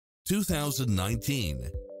2019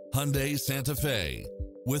 Hyundai Santa Fe.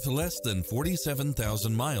 With less than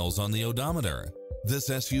 47,000 miles on the odometer, this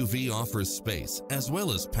SUV offers space as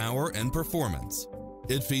well as power and performance.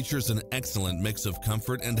 It features an excellent mix of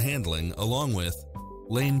comfort and handling, along with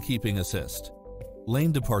lane keeping assist,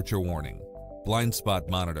 lane departure warning, blind spot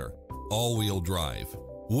monitor, all-wheel drive,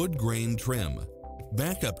 wood grain trim,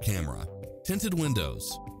 backup camera, tinted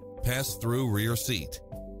windows, pass-through rear seat,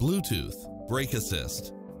 Bluetooth, brake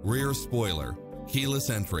assist, rear spoiler, keyless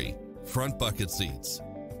entry, front bucket seats,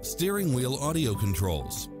 steering wheel audio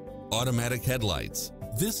controls, automatic headlights.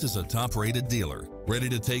 This is a top-rated dealer. Ready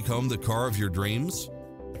to take home the car of your dreams?